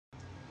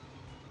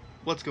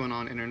What's going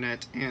on,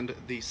 Internet and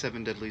the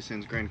Seven Deadly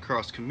Sins Grand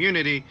Cross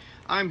community?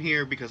 I'm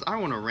here because I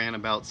want to rant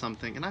about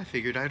something, and I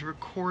figured I'd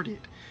record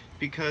it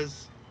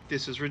because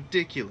this is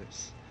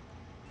ridiculous.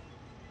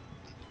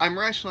 I'm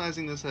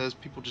rationalizing this as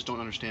people just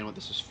don't understand what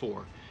this is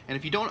for. And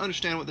if you don't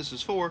understand what this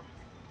is for,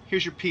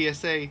 here's your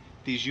PSA: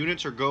 these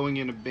units are going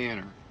in a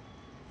banner.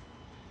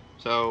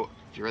 So,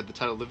 if you read the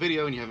title of the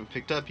video and you haven't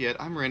picked up yet,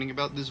 I'm ranting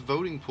about this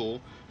voting pool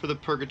for the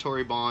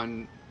Purgatory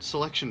Bond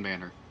selection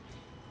banner.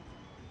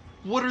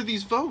 What are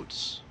these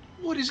votes?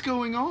 What is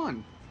going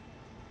on?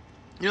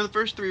 The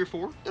first three or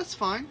four, that's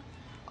fine.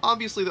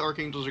 Obviously, the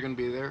Archangels are going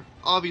to be there.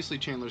 Obviously,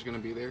 Chandler's going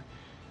to be there.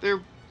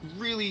 They're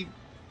really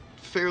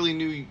fairly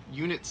new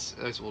units.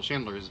 Well,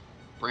 Chandler is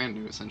brand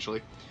new,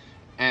 essentially.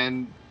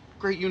 And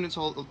great units,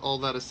 all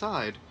that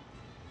aside.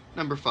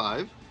 Number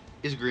 5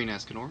 is Green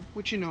Escanor,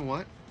 which, you know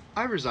what?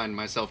 I resigned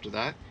myself to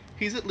that.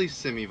 He's at least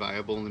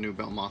semi-viable in the new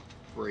Belmoth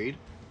raid,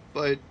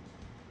 but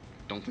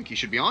don't think he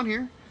should be on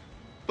here.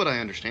 But I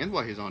understand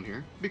why he's on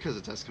here, because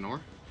it's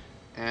Escanor.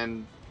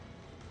 And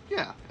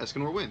yeah,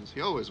 Escanor wins. He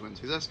always wins.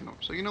 He's Escanor.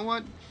 So you know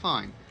what?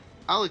 Fine.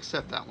 I'll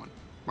accept that one.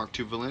 Mark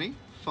II Valini,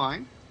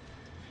 fine.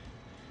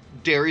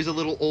 Derry's a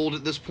little old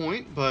at this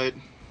point, but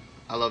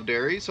I love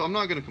Derry, so I'm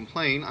not going to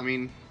complain. I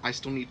mean, I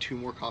still need 2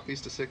 more copies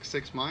to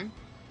 6 mine.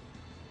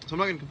 So I'm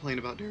not going to complain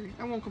about Derry.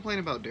 I won't complain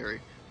about Derry.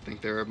 I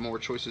think there are more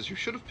choices you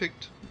should have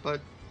picked,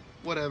 but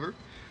whatever.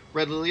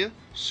 Red Lilia,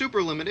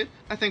 super limited.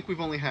 I think we've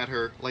only had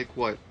her, like,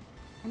 what,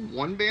 on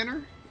 1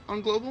 banner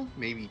on Global?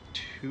 Maybe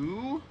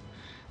 2?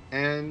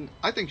 And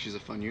I think she's a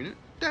fun unit.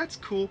 That's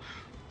cool.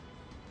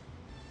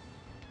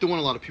 The one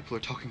a lot of people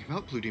are talking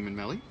about, Blue Demon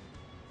Melly.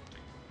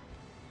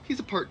 He's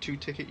a Part 2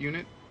 ticket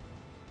unit,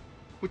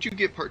 which you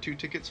get Part 2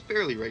 tickets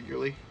fairly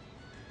regularly.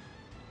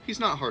 He's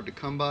not hard to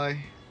come by.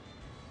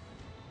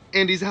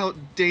 And he's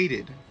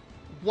outdated.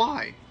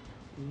 Why?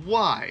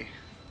 Why?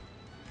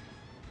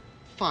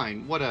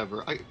 Fine,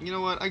 whatever. You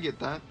know what? I get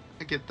that.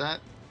 I get that.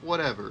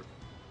 Whatever.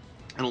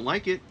 I don't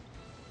like it,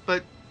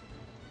 but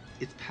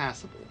it's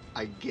passable,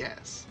 I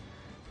guess.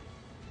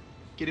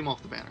 Get him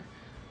off the banner.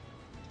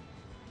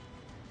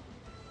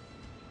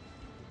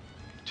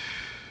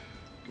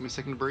 Give me a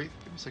second to breathe.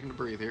 Give me a second to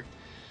breathe here.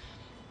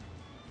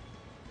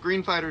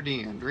 Green Fighter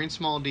Deanne. Green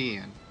Small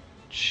Deanne.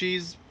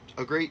 She's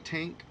a great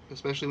tank,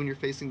 especially when you're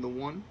facing the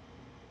 1.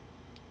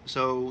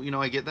 So,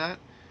 I get that.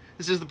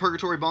 This is the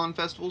Purgatory Bond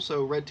Festival,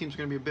 so red teams are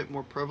going to be a bit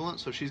more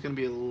prevalent, so she's going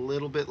to be a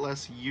little bit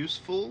less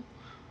useful.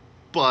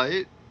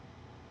 But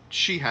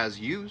she has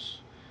use.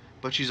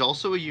 But she's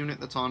also a unit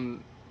that's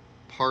on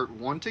Part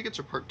 1 tickets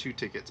or Part 2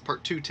 tickets?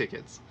 Part 2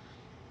 tickets.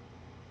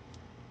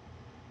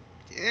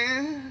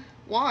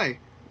 Why?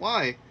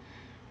 Why?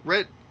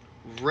 Red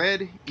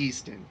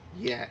Easton.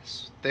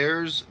 Yes.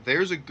 There's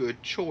a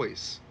good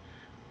choice.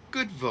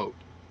 Good vote.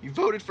 You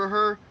voted for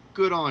her,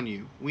 good on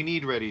you. We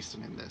need Red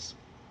Easton in this.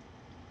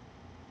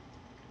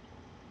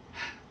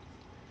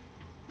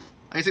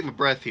 I need to take my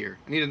breath here.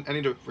 I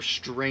need to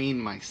restrain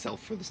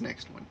myself for this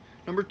next one.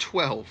 Number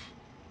 12.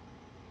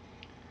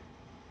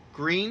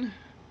 Green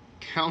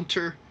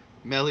counter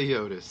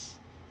Meliodas.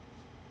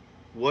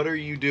 What are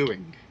you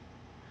doing?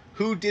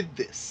 Who did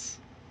this?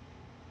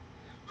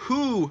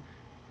 Who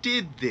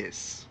did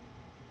this?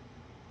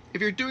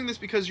 If you're doing this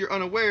because you're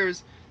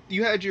unawares,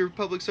 you had your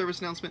public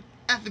service announcement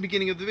at the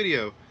beginning of the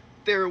video.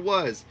 There it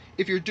was.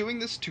 If you're doing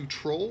this to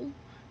troll,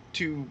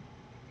 to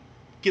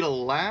get a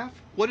laugh,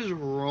 what is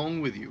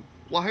wrong with you?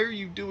 Why are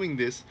you doing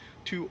this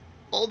to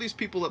all these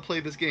people that play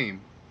this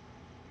game?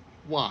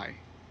 Why?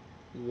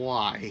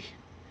 Why?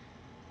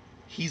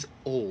 He's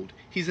old.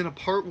 He's in a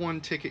Part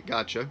 1 ticket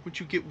gacha, which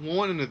you get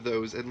 1 of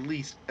those at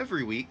least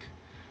every week.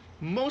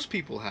 Most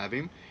people have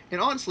him. And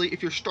honestly,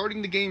 if you're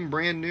starting the game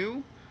brand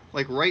new,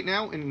 like right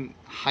now in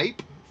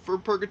hype for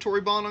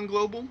Purgatory Bond on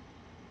Global,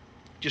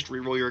 just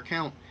reroll your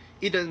account.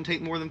 It doesn't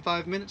take more than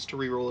 5 minutes to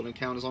reroll an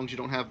account as long as you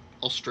don't have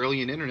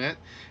Australian internet.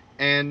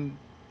 And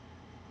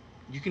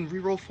you can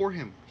reroll for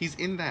him. He's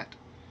in that.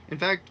 In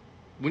fact,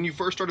 when you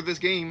first started this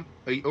game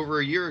over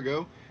a year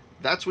ago,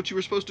 that's what you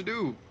were supposed to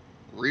do.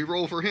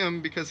 Reroll for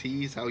him because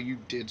he's how you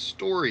did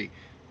story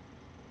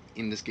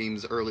in this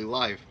game's early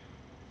life.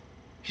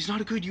 He's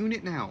not a good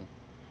unit now.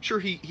 Sure,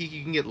 he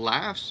can get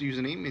laughs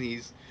using him, and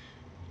he's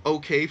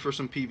okay for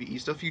some PvE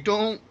stuff. You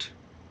don't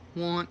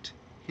want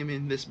him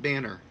in this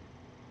banner.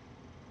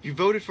 You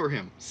voted for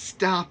him.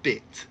 Stop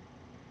it.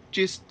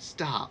 Just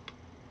stop.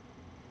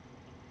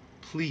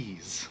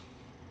 Please.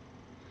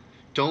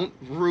 Don't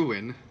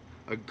ruin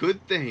a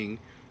good thing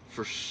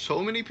for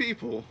so many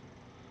people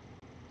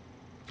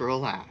for a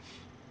laugh.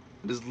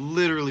 It is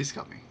literally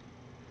scummy.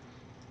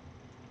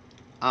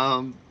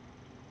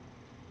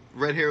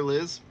 Red Hair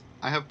Liz,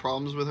 I have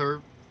problems with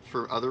her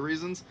for other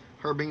reasons.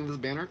 Her being in this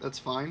banner, that's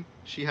fine.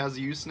 She has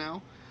use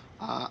now.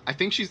 I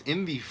think she's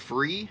in the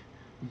free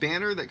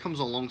banner that comes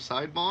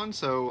alongside Bond,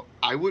 so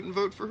I wouldn't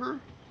vote for her.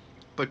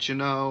 But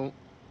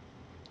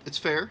it's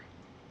fair.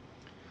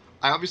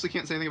 I obviously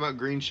can't say anything about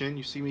Green Shin.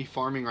 You see me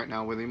farming right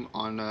now with him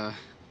on the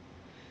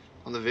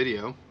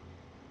video.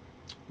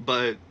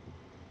 But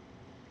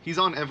he's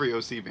on every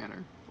OC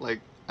banner.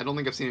 Like, I don't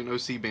think I've seen an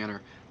OC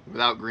banner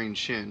without green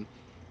Shin.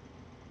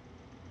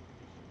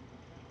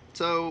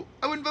 So,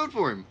 I wouldn't vote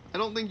for him. I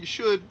don't think you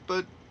should,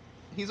 but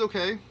he's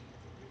okay.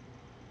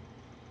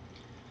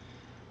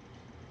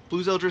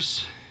 Blue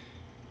Zeldris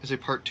is a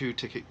Part 2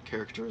 ticket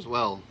character as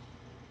well.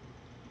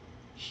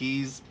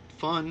 He's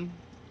fun,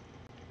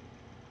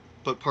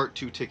 but Part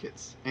 2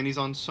 tickets. And he's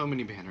on so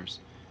many banners.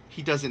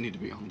 He doesn't need to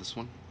be on this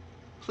one.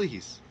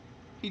 Please.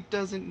 He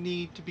doesn't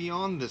need to be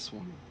on this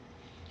one.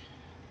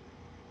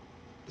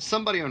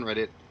 Somebody on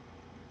Reddit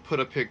put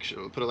a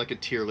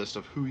tier list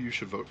of who you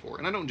should vote for.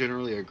 And I don't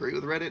generally agree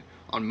with Reddit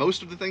on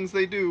most of the things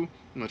they do.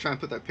 I'm going to try and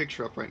put that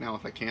picture up right now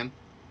if I can.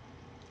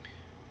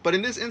 But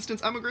in this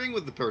instance, I'm agreeing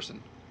with the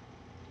person.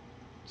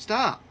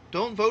 Stop.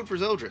 Don't vote for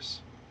Zeldris.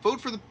 Vote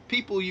for the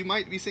people you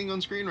might be seeing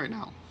on screen right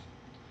now.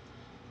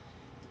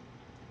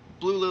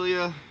 Blue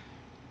Lilia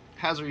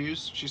has her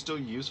use. She's still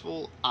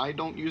useful. I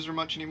don't use her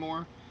much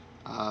anymore.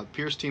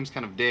 Pierce team's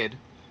kind of dead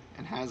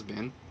and has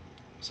been.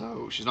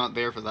 So she's not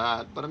there for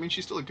that. But I mean,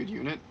 she's still a good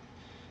unit.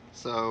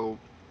 So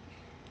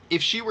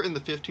if she were in the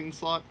 15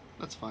 slot,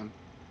 that's fine.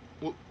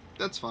 Well,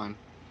 that's fine.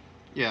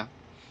 Yeah.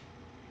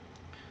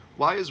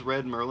 Why is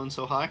Red Merlin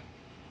so high?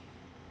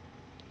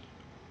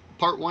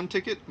 Part 1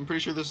 ticket. I'm pretty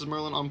sure this is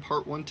Merlin on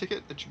Part 1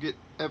 ticket that you get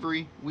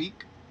every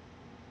week.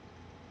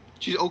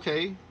 She's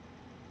okay.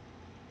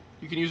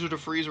 You can use her to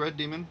freeze Red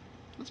Demon.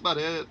 That's about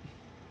it.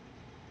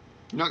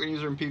 You're not going to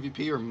use her in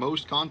PvP or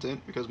most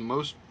content, because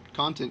most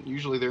content,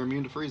 usually they're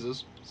immune to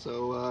freezes.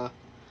 So,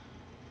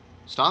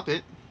 stop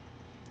it.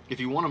 If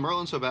you want a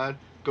Merlin so bad,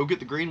 go get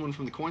the green one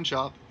from the coin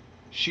shop.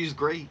 She's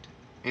great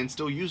and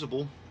still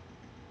usable.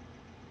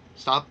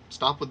 Stop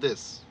with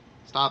this.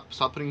 Stop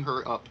putting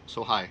her up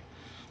so high.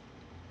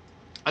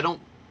 I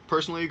don't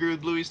personally agree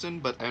with Blue Easton,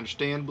 but I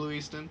understand Blue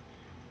Easton.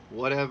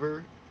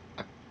 Whatever.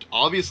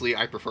 Obviously,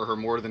 I prefer her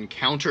more than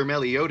counter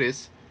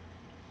Meliodas.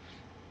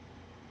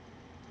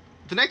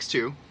 The next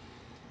two.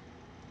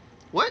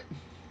 What?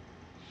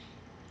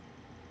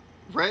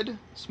 Red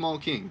Small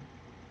King.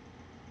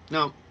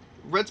 No,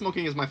 Red Small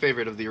King is my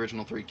favorite of the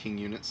original 3 King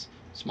units.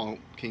 Small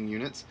King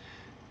units.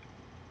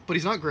 But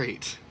he's not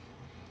great.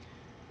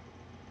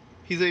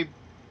 He's a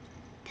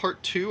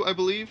Part 2, I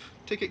believe,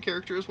 ticket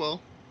character as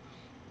well.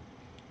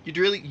 You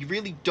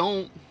really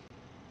don't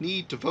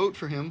need to vote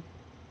for him.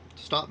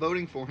 Stop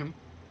voting for him.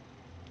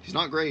 He's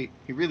not great.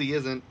 He really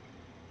isn't.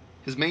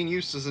 His main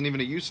use isn't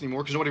even a use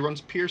anymore because nobody runs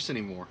Pierce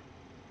anymore.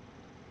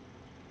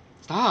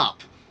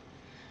 Stop.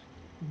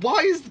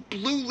 Why is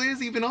Blue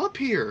Liz even up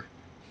here?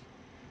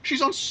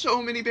 She's on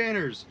so many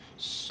banners.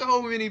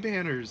 So many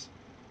banners.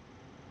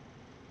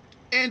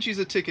 And she's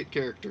a ticket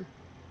character.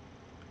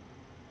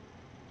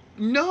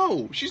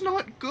 No, she's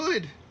not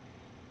good.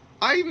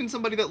 I even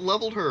somebody that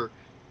leveled her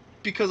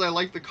because I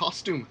like the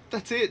costume.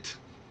 That's it.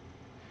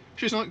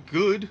 She's not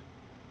good.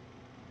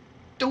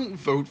 Don't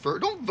vote for her.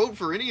 Don't vote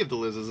for any of the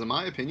Liz's, in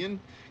my opinion,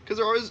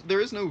 because there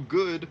is no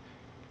good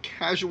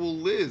casual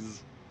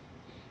Liz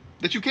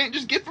that you can't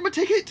just get from a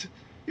ticket.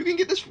 You can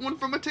get this one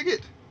from a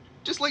ticket,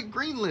 just like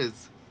Green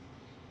Liz.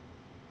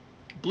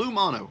 Blue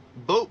Mono.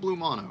 Vote Blue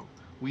Mono.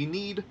 We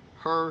need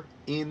her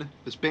in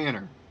this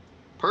banner.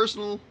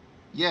 Personal,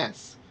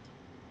 yes.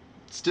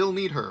 Still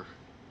need her.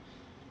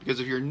 Because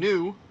if you're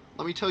new,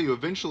 let me tell you,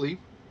 eventually,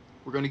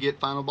 we're going to get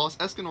Final Boss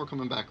Escanor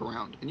coming back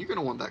around. And you're going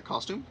to want that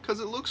costume, because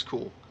it looks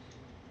cool.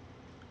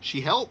 She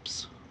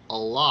helps a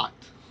lot.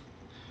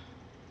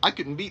 I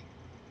couldn't beat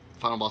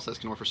Final Boss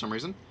Escanor for some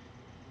reason.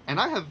 And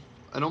I have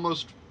an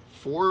almost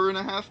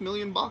 4.5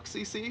 million box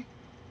CC.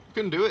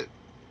 Couldn't do it.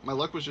 My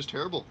luck was just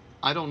terrible.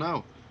 I don't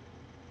know.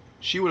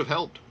 She would have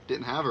helped.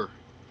 Didn't have her.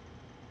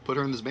 Put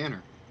her in this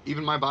banner.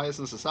 Even my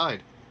biasness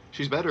aside,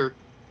 she's better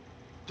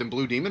than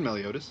Blue Demon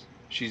Meliodas.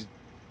 She's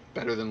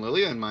better than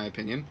Lilia, in my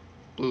opinion.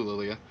 Blue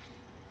Lilia.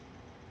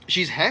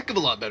 She's heck of a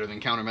lot better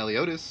than Counter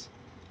Meliodas.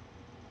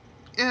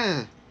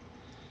 Yeah.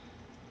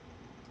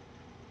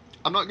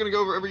 I'm not going to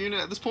go over every unit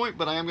at this point,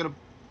 but I am going to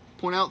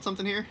point out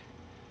something here.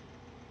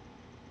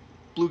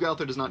 Blue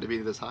Galther does not need to be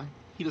this high.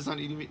 He does not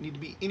need to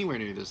be anywhere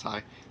near this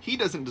high. He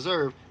doesn't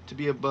deserve to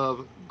be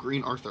above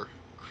Green Arthur.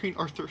 Green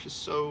Arthur is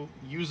so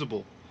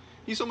usable.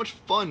 He's so much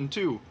fun,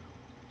 too.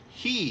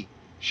 He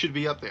should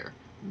be up there,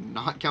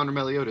 not Counter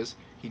Meliodas.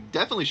 He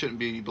definitely shouldn't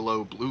be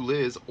below Blue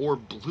Liz or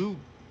Blue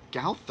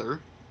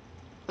Galther.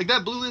 Like,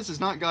 that Blue Liz is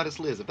not Goddess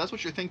Liz. If that's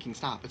what you're thinking,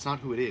 stop. It's not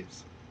who it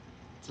is.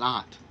 It's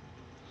not.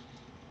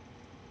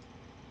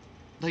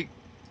 Like,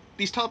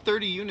 these top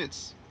 30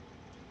 units,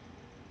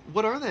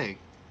 what are they?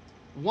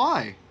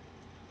 Why?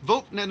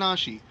 Vote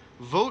Nanashi.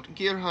 Vote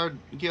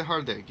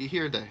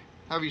Gihirde,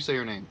 however you say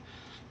her name.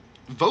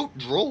 Vote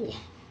Droll.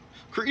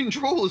 Green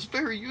Droll is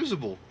very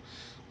usable.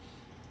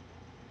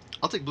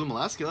 I'll take Blue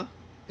Melascula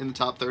in the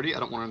top 30. I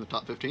don't want her in the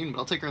top 15, but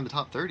I'll take her in the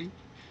top 30.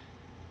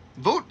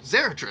 Vote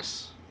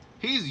Zeratrus.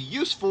 He's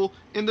useful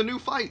in the new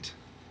fight.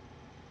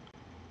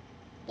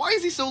 Why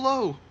is he so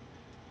low?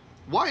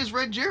 Why is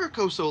Red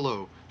Jericho so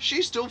low?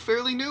 She's still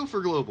fairly new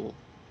for Global.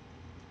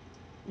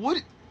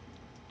 What?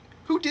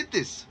 Who did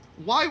this?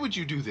 Why would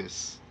you do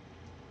this?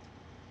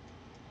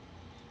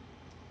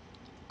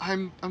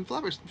 I'm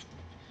flabbergasted.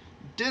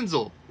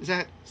 Denzel is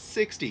at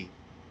 60.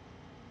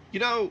 You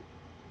know,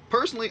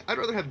 personally, I'd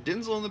rather have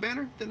Denzel on the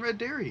banner than Red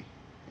Dairy.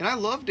 And I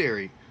love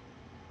Dairy,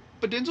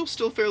 but Denzel's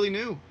still fairly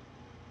new.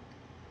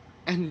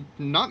 And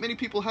not many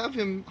people have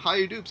him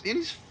high dupes. And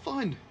he's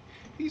fun.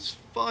 He's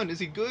fun. Is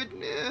he good?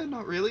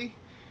 Not really.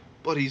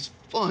 But he's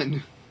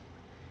fun.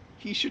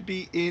 He should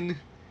be in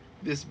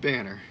this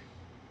banner.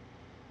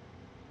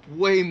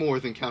 Way more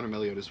than Counter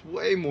Meliodas.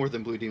 Way more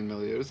than Blue Demon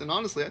Meliodas. And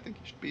honestly, I think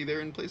he should be there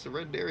in place of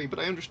Red Dairy. But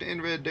I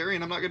understand Red Dairy,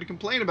 and I'm not going to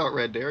complain about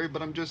Red Dairy,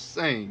 but I'm just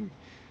saying.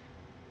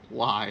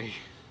 Why?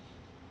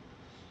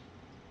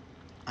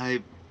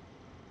 I.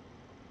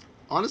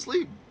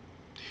 Honestly,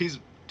 he's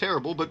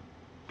terrible, but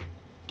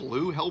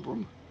Blue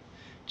Helbram.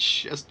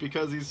 Just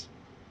because he's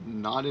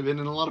not been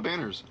in a lot of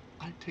banners.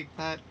 I'd take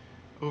that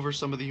over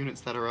some of the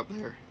units that are up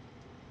there.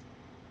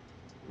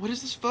 What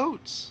is this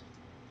votes?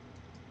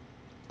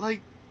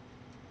 Like,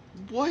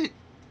 what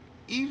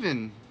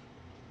even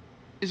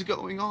is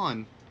going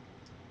on?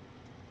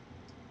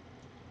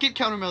 Get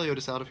Counter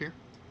Meliodas out of here.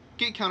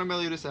 Get Counter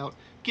Meliodas out.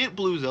 Get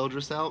Blue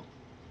Zeldris out.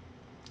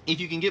 If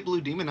you can get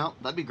Blue Demon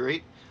out, that'd be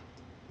great.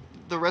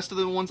 The rest of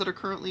the ones that are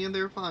currently in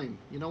there, fine.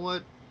 You know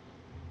what?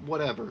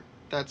 Whatever.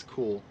 That's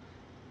cool.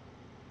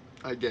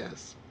 I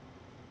guess.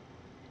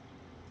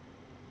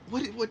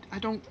 What I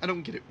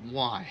don't get it.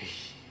 Why?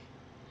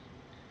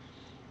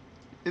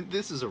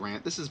 This is a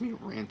rant. This is me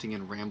ranting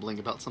and rambling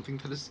about something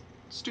that is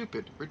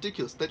stupid,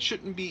 ridiculous, that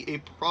shouldn't be a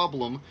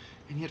problem,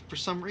 and yet for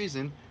some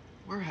reason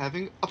we're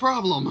having a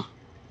problem.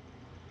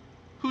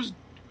 Who's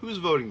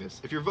voting this?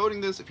 If you're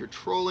voting this, if you're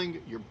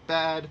trolling, you're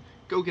bad.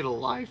 Go get a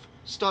life.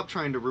 Stop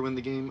trying to ruin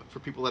the game for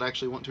people that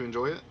actually want to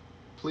enjoy it.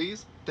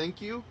 Please,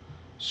 thank you.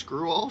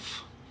 Screw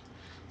off.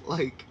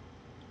 Like,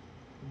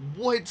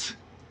 what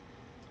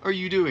are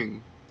you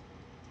doing?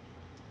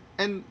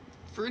 And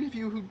for any of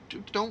you who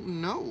don't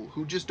know,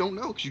 who just don't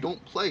know because you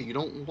don't play, you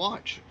don't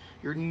watch,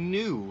 you're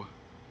new.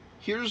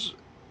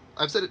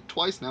 I've said it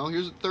twice now,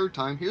 here's the third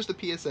time, here's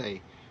the PSA.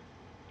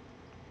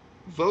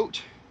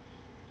 Vote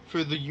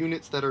for the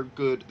units that are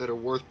good, that are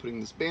worth putting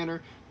this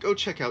banner. Go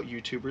check out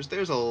YouTubers.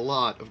 There's a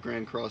lot of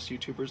Grand Cross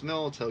YouTubers, and they'll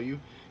all tell you,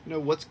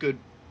 what's good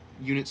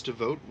units to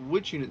vote,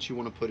 which units you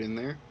want to put in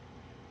there.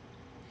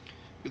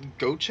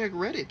 Go check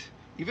Reddit.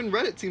 Even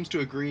Reddit seems to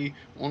agree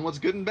on what's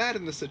good and bad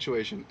in this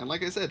situation. And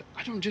like I said,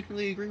 I don't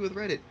generally agree with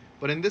Reddit.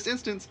 But in this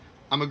instance,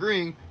 I'm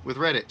agreeing with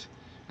Reddit.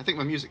 I think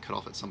my music cut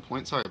off at some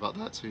point. Sorry about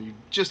that. So you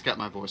just got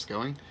my voice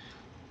going.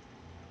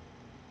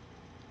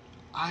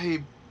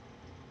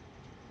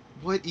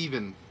 What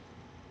even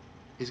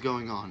is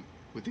going on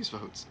with these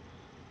votes?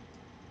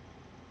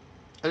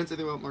 I didn't say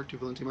anything about Mark 2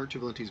 Valenti. Mark 2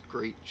 Valenti's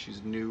great.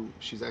 She's new.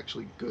 She's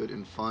actually good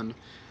and fun.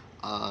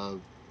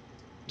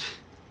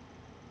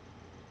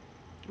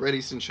 Red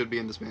Easton should be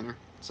in this banner,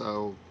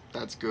 so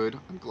that's good.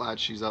 I'm glad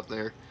she's up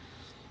there.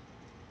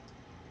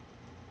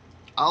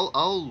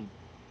 I'll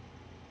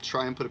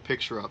try and put a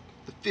picture up.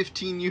 The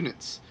 15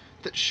 units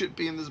that should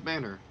be in this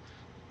banner.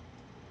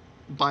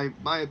 By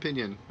my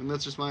opinion, and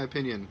that's just my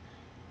opinion.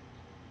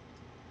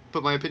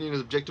 But my opinion is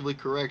objectively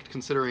correct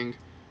considering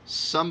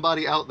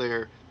somebody out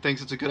there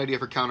thinks it's a good idea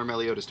for Counter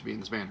Meliodas to be in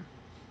this banner.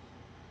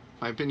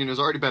 My opinion is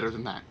already better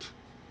than that.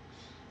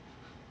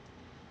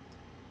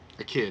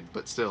 I kid,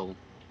 but still,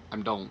 I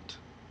don't.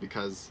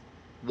 Because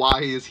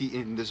why is he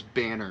in this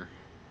banner?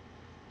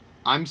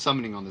 I'm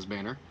summoning on this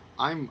banner.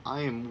 I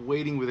am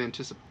waiting with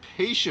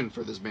anticipation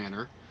for this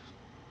banner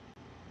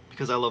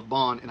because I love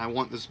Bon and I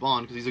want this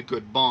Bon because he's a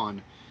good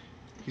Bon.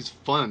 He's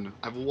fun.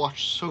 I've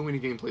watched so many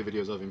gameplay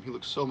videos of him. He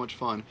looks so much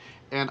fun,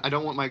 and I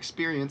don't want my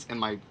experience and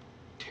my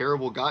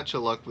terrible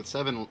gacha luck with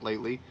 7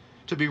 lately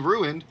to be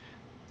ruined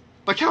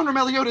by Counter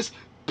Meliodas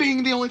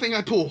being the only thing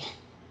I pull.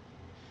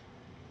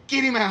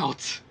 Get him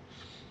out.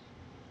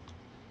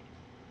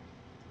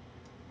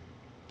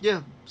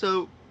 Yeah,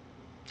 so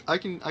I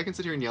can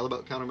sit here and yell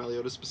about Counter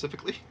Meliodas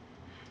specifically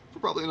for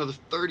probably another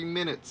 30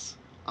 minutes.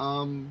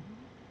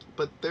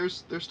 But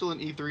there's still an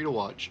E3 to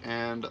watch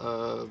and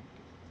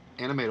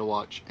anime to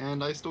watch,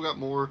 and I still got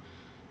more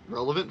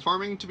relevant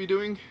farming to be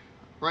doing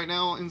right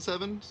now in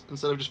 7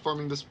 instead of just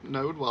farming this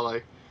node while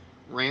I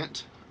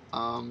rant.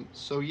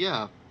 So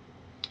yeah,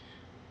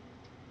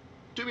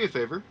 do me a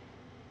favor,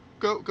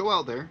 go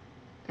out there,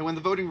 and when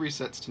the voting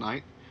resets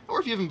tonight, or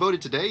if you haven't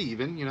voted today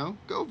even,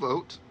 go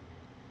vote.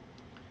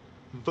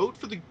 Vote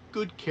for the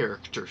good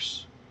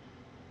characters.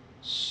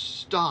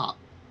 Stop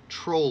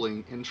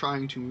trolling and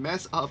trying to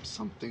mess up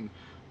something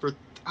for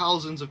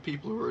thousands of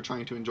people who are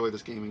trying to enjoy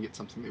this game and get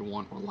something they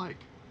want or like.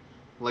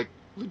 Like,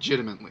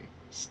 legitimately.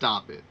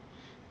 Stop it.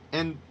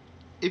 And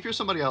if you're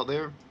somebody out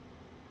there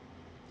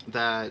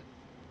that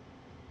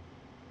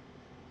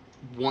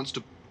wants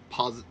to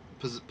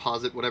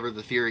posit whatever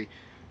the theory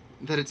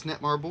that it's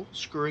Netmarble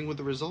screwing with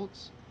the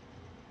results,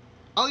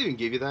 I'll even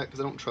give you that because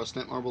I don't trust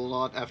Netmarble a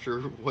lot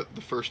after what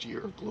the first year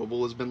of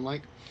Global has been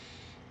like.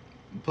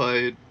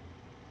 But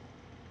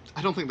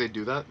I don't think they'd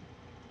do that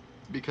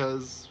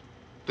because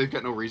they've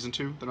got no reason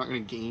to. They're not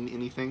going to gain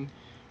anything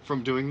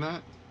from doing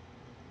that.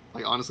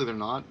 Like, honestly, they're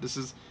not. This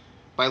is,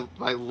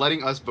 by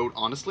letting us vote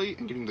honestly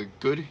and getting the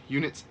good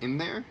units in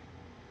there,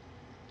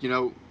 you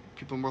know,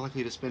 people are more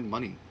likely to spend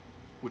money,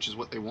 which is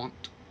what they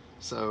want.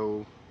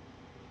 So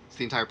it's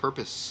the entire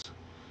purpose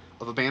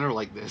of a banner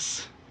like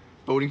this.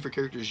 Voting for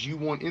characters you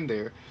want in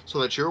there so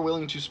that you're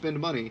willing to spend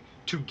money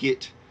to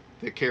get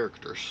the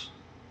characters.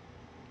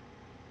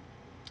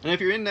 And if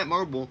you're in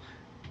Netmarble,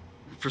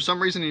 for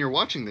some reason and you're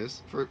watching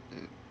this, for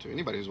to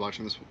anybody who's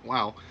watching this,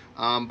 wow.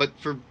 But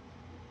for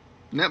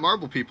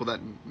Netmarble people that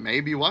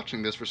may be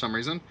watching this for some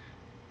reason,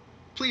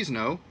 please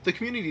know the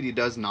community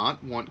does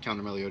not want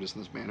Counter Meliodas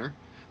in this banner.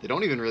 They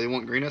don't even really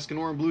want Green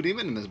Escanor and Blue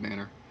Demon in this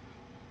banner.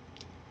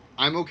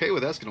 I'm okay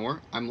with Escanor.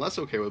 I'm less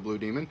okay with Blue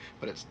Demon,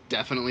 but it's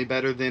definitely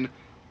better than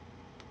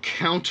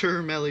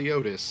Counter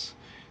Meliodas.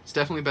 It's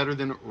definitely better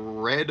than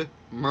Red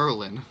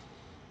Merlin.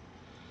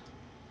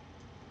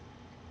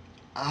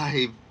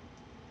 I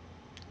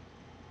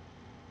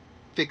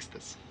fixed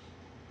this.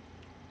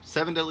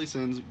 7 Deadly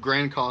Sins,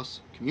 Grand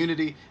Cost,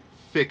 community,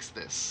 fix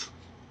this.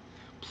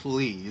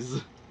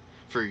 Please.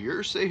 For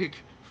your sake,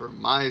 for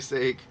my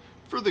sake,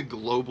 for the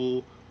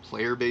global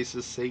player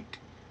base's sake,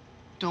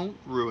 don't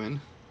ruin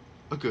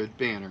a good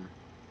banner.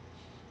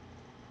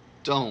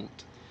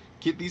 Don't.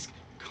 Get these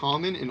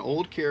common and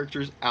old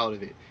characters out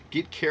of it.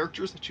 Get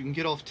characters that you can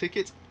get off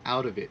tickets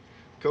out of it.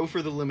 Go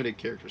for the limited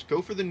characters.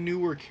 Go for the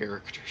newer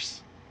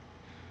characters.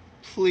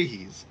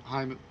 Please,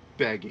 I'm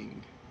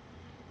begging.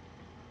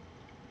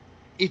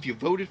 If you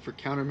voted for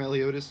Counter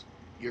Meliodas,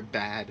 you're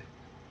bad.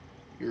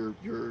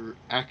 You're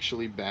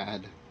actually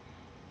bad.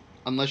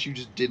 Unless you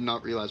just did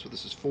not realize what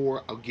this is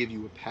for, I'll give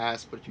you a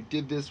pass. But if you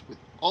did this with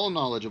all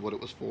knowledge of what it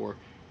was for,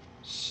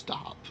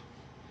 stop.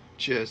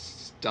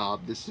 Just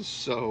stop. This is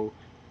so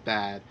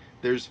bad.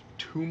 There's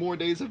 2 more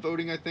days of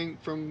voting, I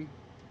think, from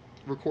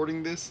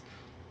recording this.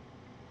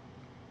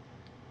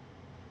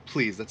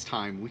 Please, that's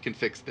time. We can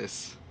fix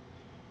this.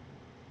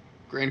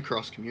 Grand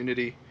Cross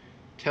community,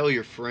 tell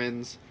your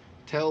friends,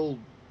 tell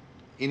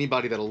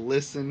anybody that'll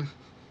listen.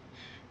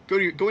 Go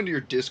into your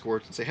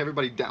Discord and say, hey,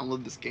 everybody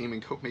download this game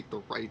and go make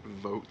the right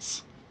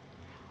votes.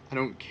 I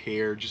don't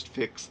care, just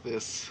fix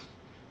this.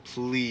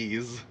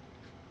 Please.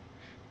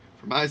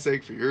 For my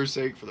sake, for your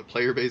sake, for the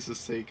player base's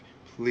sake,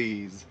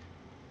 please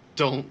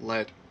don't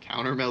let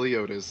Counter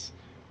Meliodas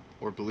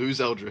or Blue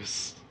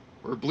Zeldris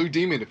or Blue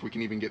Demon, if we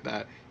can even get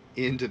that,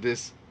 into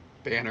this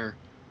banner.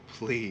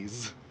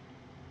 Please.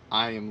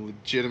 I am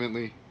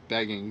legitimately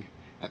begging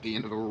at the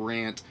end of a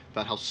rant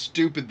about how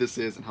stupid this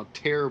is and how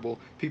terrible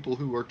people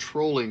who are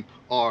trolling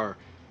are.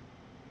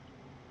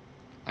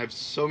 I have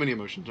so many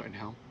emotions right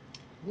now.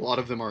 A lot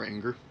of them are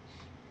anger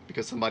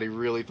because somebody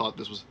really thought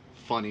this was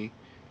funny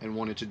and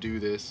wanted to do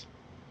this.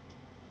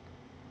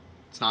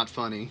 It's not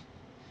funny.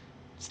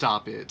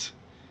 Stop it.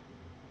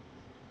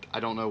 I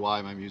don't know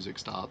why my music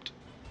stopped.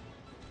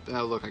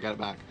 Oh, look, I got it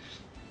back.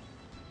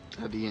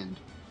 At the end.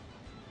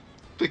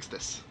 Fix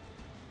this.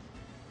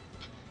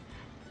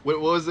 What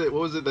was it?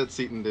 What was it that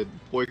Seaton did?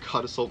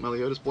 Boycott Assault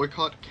Meliodas?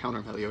 Boycott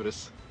Counter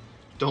Meliodas.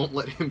 Don't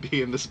let him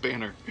be in this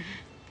banner.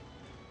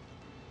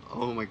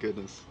 Oh my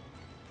goodness.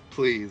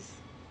 Please.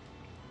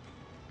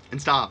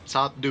 And stop.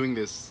 Stop doing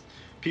this.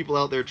 People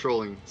out there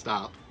trolling.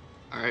 Stop.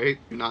 Alright?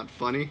 You're not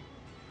funny.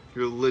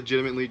 You're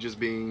legitimately just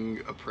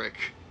being a prick.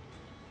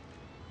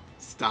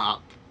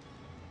 Stop.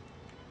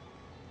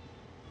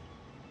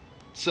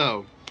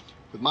 So,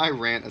 with my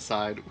rant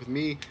aside, with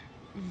me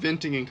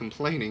venting and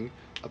complaining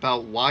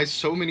about why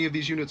so many of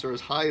these units are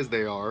as high as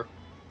they are,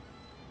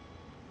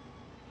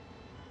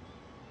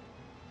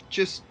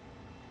 just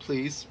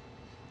please,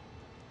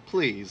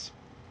 please,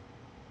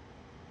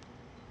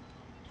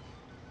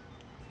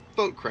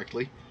 vote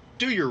correctly.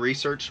 Do your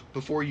research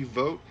before you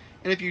vote,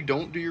 and if you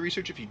don't do your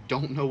research, if you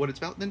don't know what it's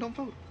about, then don't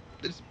vote.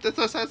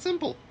 That's that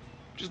simple.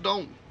 Just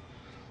don't.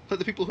 Let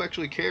the people who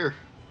actually care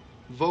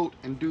vote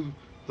and do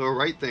the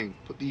right thing.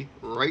 Put the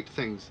right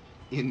things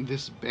in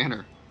this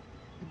banner.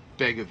 I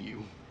beg of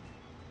you.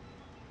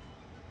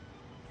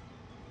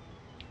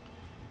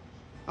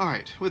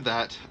 Alright, with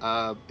that,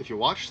 if you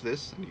watched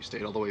this and you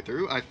stayed all the way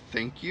through, I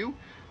thank you.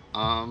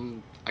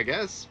 I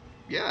guess,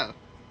 yeah,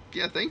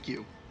 thank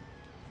you.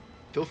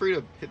 Feel free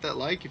to hit that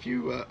like if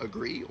you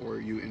agree or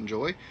you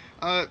enjoy.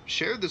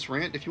 Share this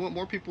rant if you want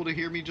more people to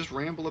hear me just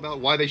ramble about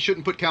why they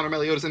shouldn't put Counter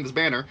Meliodas in this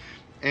banner.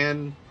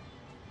 And,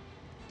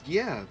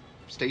 yeah,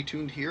 stay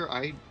tuned here.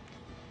 I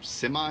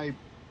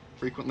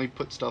semi-frequently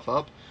put stuff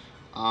up.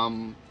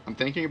 I'm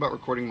thinking about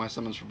recording my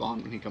summons for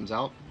Bond when he comes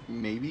out,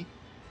 maybe.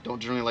 Don't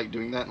generally like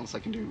doing that unless I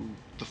can do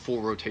the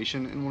full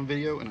rotation in one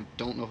video, and I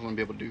don't know if I'm going to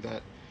be able to do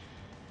that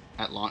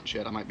at launch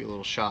yet. I might be a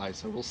little shy,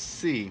 so we'll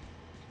see.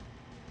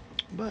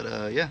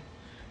 But, yeah.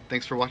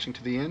 Thanks for watching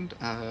to the end.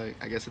 I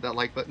guess hit that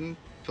like button.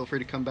 Feel free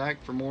to come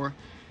back for more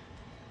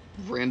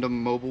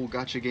random mobile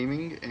gacha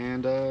gaming,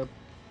 and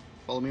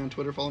follow me on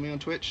Twitter, follow me on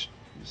Twitch.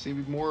 See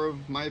more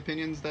of my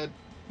opinions that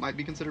might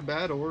be considered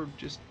bad, or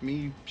just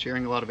me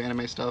sharing a lot of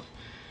anime stuff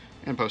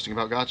and posting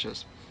about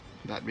gachas.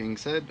 That being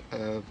said,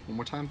 one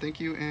more time, thank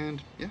you,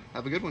 and yeah,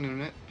 have a good one,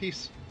 Internet.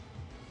 Peace.